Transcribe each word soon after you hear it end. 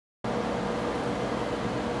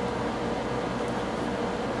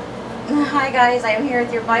Hi guys, I am here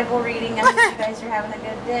with your Bible reading. I hope you guys are having a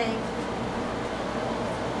good day.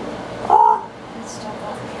 Let's jump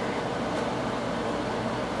off here.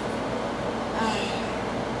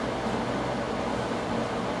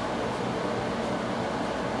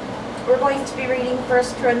 We're going to be reading 1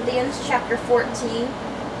 Corinthians chapter 14,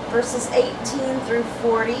 verses 18 through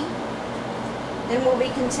 40. Then we'll be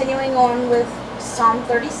continuing on with Psalm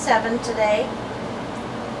 37 today,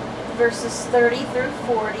 verses 30 through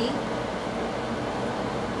 40.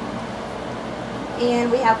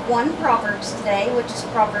 And we have one Proverbs today, which is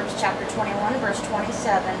Proverbs chapter 21, verse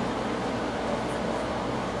 27.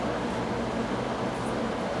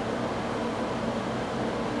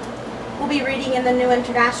 We'll be reading in the New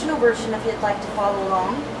International Version if you'd like to follow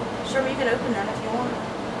along. Sure, you can open them if you want.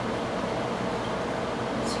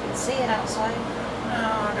 So you can see it outside.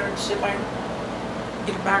 No, I gotta see if I can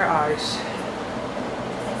get a pair of eyes.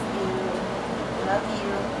 Love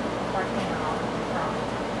you. Right now.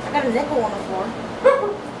 I got a nickel on the floor.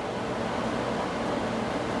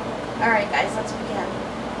 Alright guys, let's begin.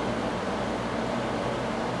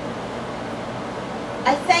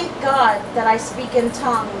 I thank God that I speak in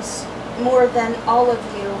tongues more than all of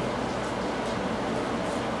you.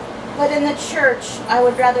 But in the church, I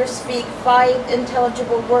would rather speak 5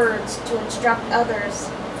 intelligible words to instruct others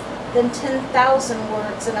than 10,000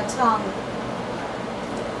 words in a tongue.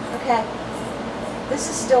 Okay. This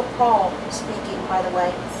is still Paul speaking, by the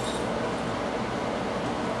way.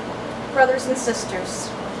 Brothers and sisters,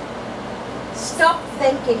 stop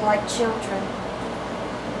thinking like children.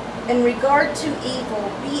 In regard to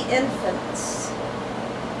evil, be infants.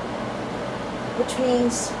 Which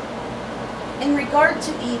means, in regard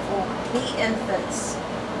to evil, be infants.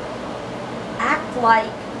 Act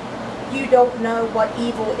like you don't know what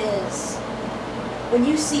evil is. When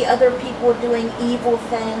you see other people doing evil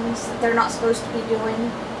things that they're not supposed to be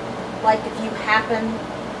doing, like if you happen,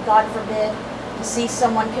 God forbid, to see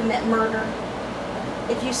someone commit murder,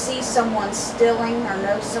 if you see someone stealing or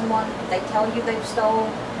know someone, they tell you they've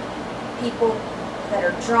stolen, people that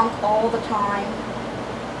are drunk all the time,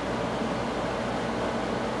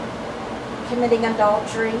 committing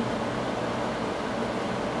adultery,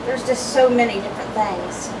 there's just so many different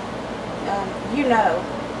things.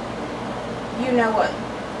 You know what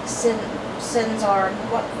sins are and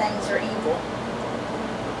what things are evil.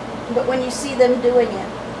 But when you see them doing it,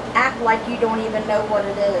 act like you don't even know what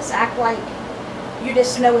it is. Act like you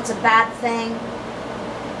just know it's a bad thing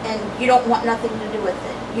and you don't want nothing to do with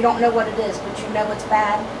it. You don't know what it is, but you know it's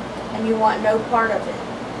bad and you want no part of it.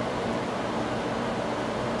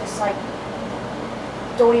 Just like,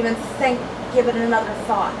 don't even give it another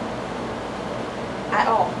thought at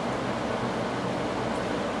all.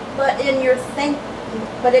 But in your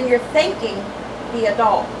thinking, be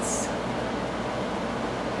adults.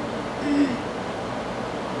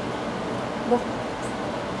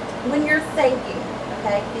 When you're thinking,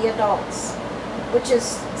 okay, be adults, which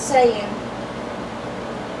is saying,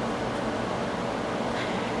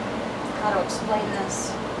 how to explain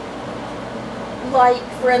this? Like,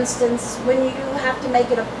 for instance, when you have to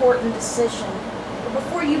make an important decision, or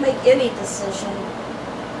before you make any decision,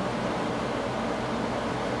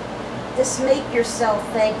 just make yourself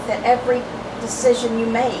think that every decision you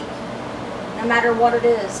make, no matter what it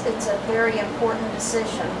is, it's a very important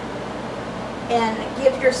decision. And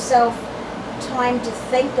give yourself time to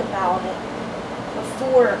think about it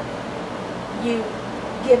before you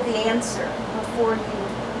give the answer, before you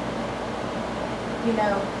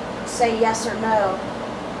say yes or no,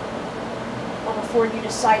 or before you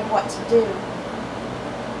decide what to do.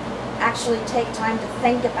 Actually take time to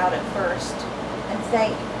think about it first and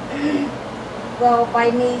think, well,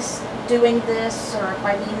 by me doing this, or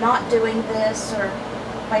by me not doing this, or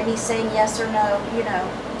by me saying yes or no,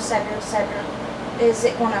 etc., etc., is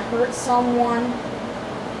it going to hurt someone?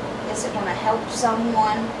 Is it going to help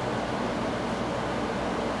someone?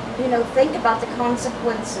 Think about the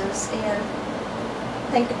consequences and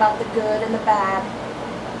think about the good and the bad.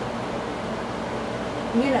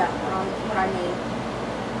 You know what I mean.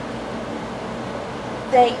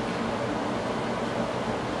 Think.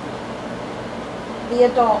 Be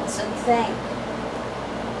adults and think.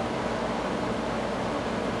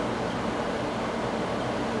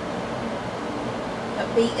 But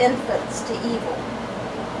be infants to evil.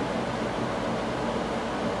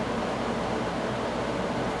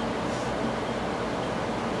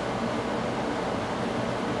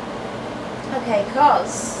 Okay,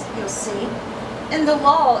 because, you'll see, in the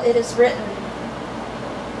law it is written,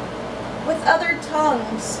 with other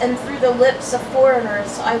tongues and through the lips of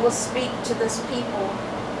foreigners I will speak to this people.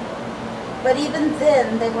 But even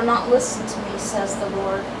then they will not listen to me, says the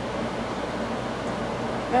Lord.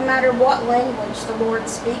 No matter what language the Lord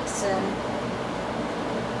speaks in,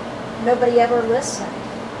 nobody ever listened.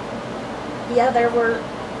 Yeah, there were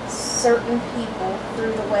certain people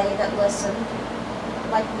through the way that listened,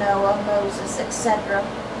 like Noah, Moses, etc.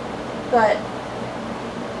 But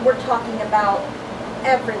we're talking about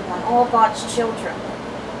everyone, all God's children,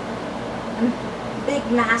 and big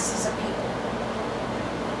masses of people.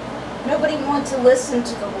 Nobody wanted to listen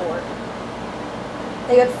to the Lord.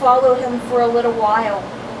 They would follow him for a little while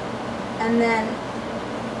and then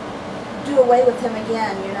do away with him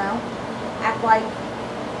again, you know? Act like,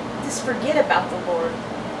 just forget about the Lord.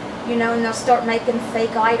 You know, and they'll start making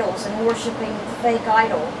fake idols and worshiping the fake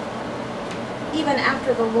idol. Even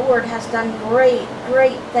after the Lord has done great,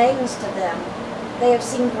 great things to them, they have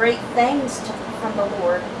seen great things from the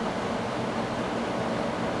Lord.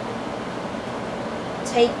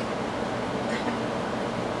 Take,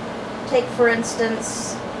 for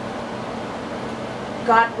instance,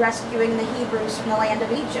 God rescuing the Hebrews from the land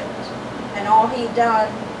of Egypt and all He'd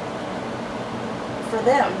done for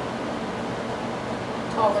them,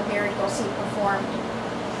 all the miracles He performed.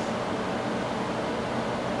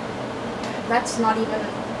 That's not even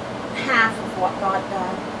half of what God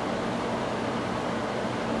done.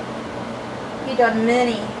 He done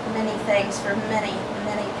many, many things for many,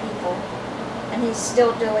 many people, and He's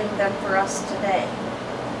still doing them for us today.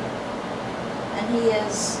 And He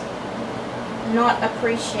is not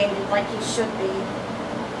appreciated like He should be.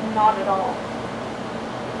 Not at all.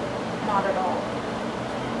 Not at all.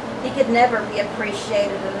 He could never be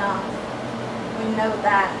appreciated enough. We know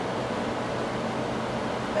that.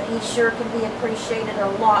 But He sure can be appreciated a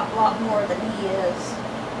lot more than He is.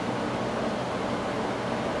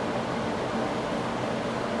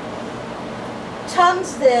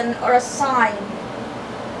 Tongues then are a sign,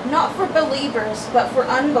 not for believers, but for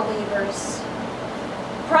unbelievers.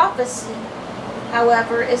 Prophecy,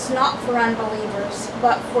 however, is not for unbelievers,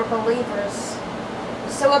 but for believers.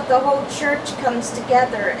 So if the whole church comes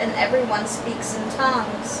together and everyone speaks in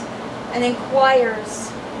tongues and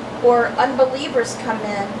inquires, or unbelievers come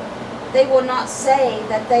in, they will not say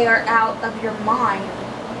that they are out of your mind.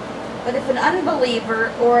 But if an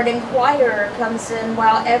unbeliever or an inquirer comes in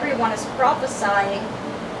while everyone is prophesying,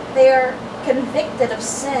 they are convicted of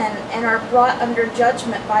sin and are brought under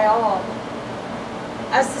judgment by all.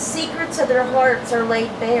 As the secrets of their hearts are laid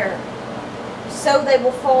bare, so they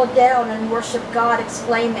will fall down and worship God,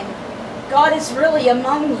 exclaiming, God is really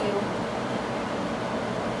among you.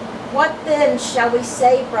 What then shall we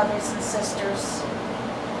say, brothers and sisters?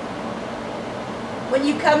 When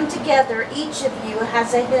you come together, each of you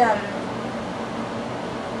has a hymn.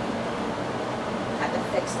 Had to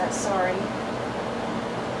fix that, sorry.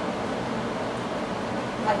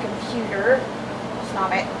 My computer,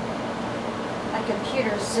 stop it. My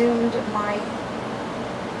computer zoomed my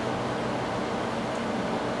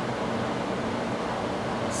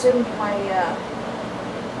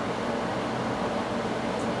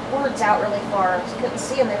words out really far. I couldn't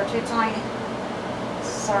see them, they were too tiny.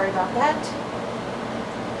 Sorry about that.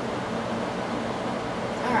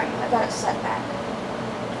 Alright, I got it set back.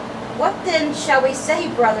 What then shall we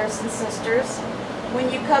say, brothers and sisters?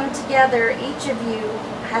 When you come together, each of you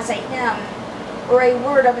has a hymn, or a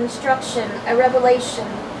word of instruction, a revelation,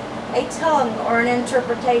 a tongue, or an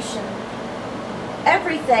interpretation.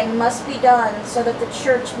 Everything must be done so that the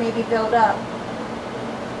church may be built up.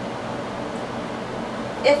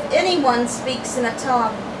 If anyone speaks in a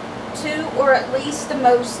tongue, 2 or at least the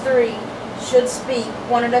most 3 should speak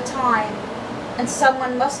one at a time, and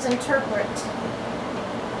someone must interpret.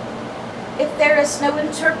 If there is no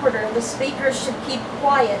interpreter, the speaker should keep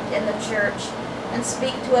quiet in the church and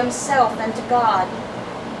speak to himself and to God.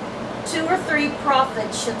 2 or 3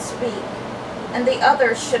 prophets should speak, and the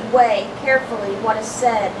others should weigh carefully what is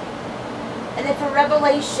said. And if a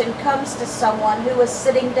revelation comes to someone who is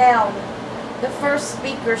sitting down, the first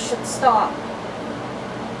speaker should stop.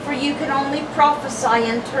 For you can only prophesy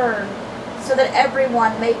in turn, so that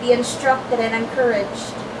everyone may be instructed and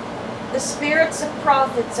encouraged. The spirits of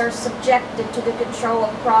prophets are subjected to the control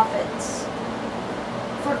of prophets.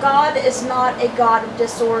 For God is not a God of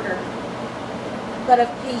disorder, but of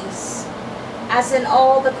peace, as in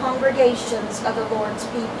all the congregations of the Lord's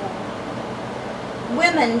people.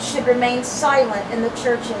 Women should remain silent in the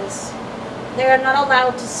churches. They are not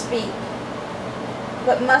allowed to speak,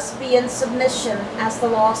 but must be in submission, as the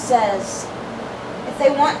law says. If they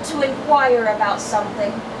want to inquire about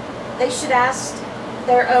something, they should ask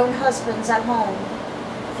their own husbands at home,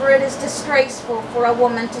 for it is disgraceful for a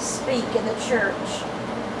woman to speak in the church.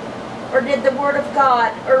 Or did the word of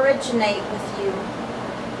God originate with you?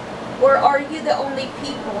 Or are you the only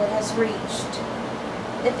people it has reached?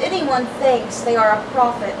 If anyone thinks they are a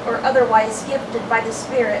prophet or otherwise gifted by the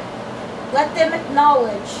Spirit, let them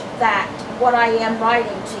acknowledge that what I am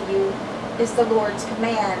writing to you is the Lord's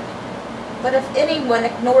command. But if anyone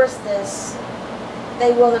ignores this,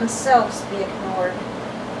 they will themselves be ignored.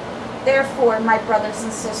 Therefore, my brothers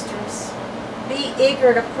and sisters, be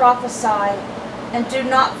eager to prophesy, and do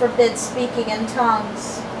not forbid speaking in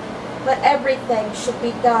tongues, but everything should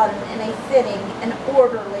be done in a fitting and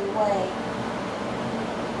orderly way.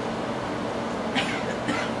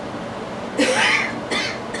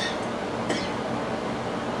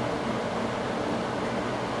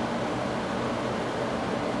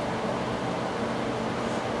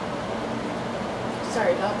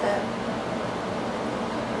 Sorry about that.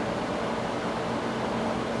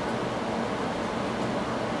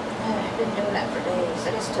 I've been doing that for days.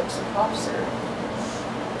 I just took some cough syrup.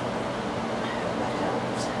 That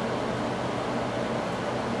helps.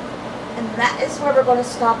 And that is where we're going to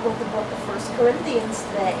stop with the book of 1 Corinthians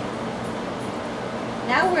today.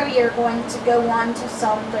 Now we are going to go on to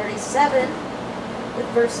Psalm 37 with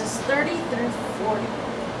verses 30 through 40.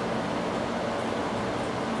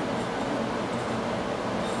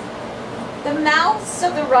 The mouths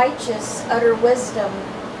of the righteous utter wisdom,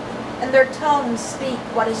 and their tongues speak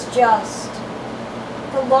what is just.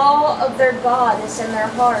 The law of their God is in their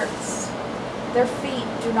hearts. Their feet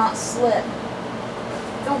do not slip.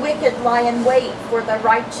 The wicked lie in wait for the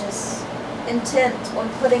righteous, intent on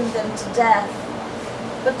putting them to death.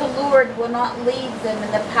 But the Lord will not leave them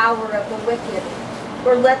in the power of the wicked,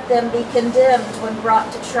 or let them be condemned when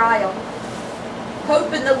brought to trial.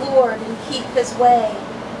 Hope in the Lord and keep his way.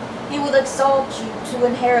 He will exalt you to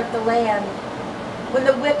inherit the land. When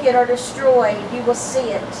the wicked are destroyed, you will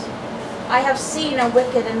see it. I have seen a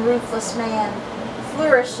wicked and ruthless man,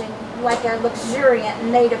 flourishing like a luxuriant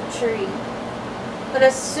native tree, but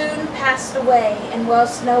has soon passed away and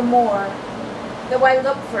was no more. Though I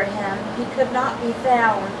looked for him, he could not be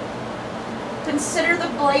found. Consider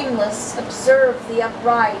the blameless, observe the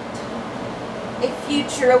upright. A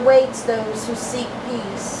future awaits those who seek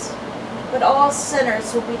peace, but all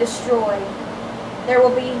sinners will be destroyed. There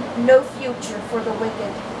will be no future for the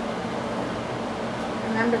wicked.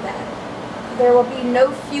 Remember that. There will be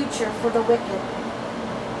no future for the wicked.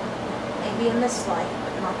 Maybe in this life,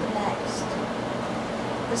 but not the next.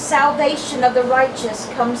 The salvation of the righteous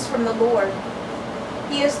comes from the Lord.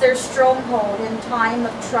 He is their stronghold in time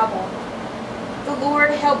of trouble. The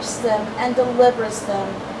Lord helps them and delivers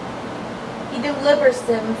them. He delivers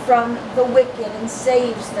them from the wicked and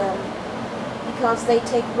saves them, because they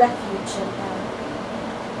take refuge in him.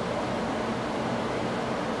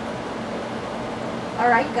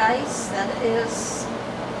 Alright guys, that is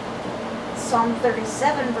Psalm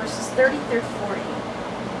 37 verses 30 through 40.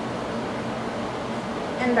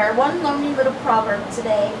 And our one lonely little proverb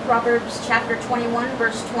today, Proverbs chapter 21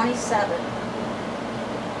 verse 27.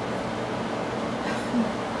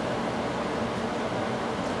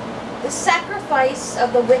 The sacrifice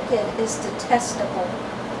of the wicked is detestable.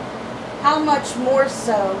 How much more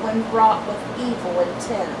so when brought with evil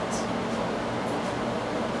intent?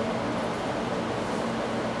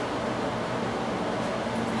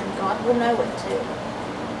 And God will know it too.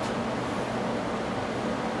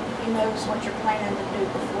 He knows what you're planning to do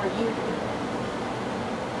before you do.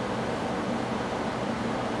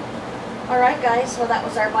 Alright guys, well that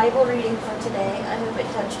was our Bible reading for today. I hope it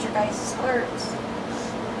touched your guys' hearts.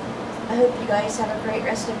 I hope you guys have a great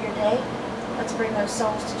rest of your day. Let's bring those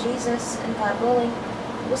souls to Jesus, and God willing,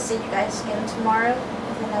 we'll see you guys again tomorrow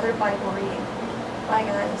with another Bible reading. Bye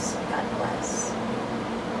guys. God bless.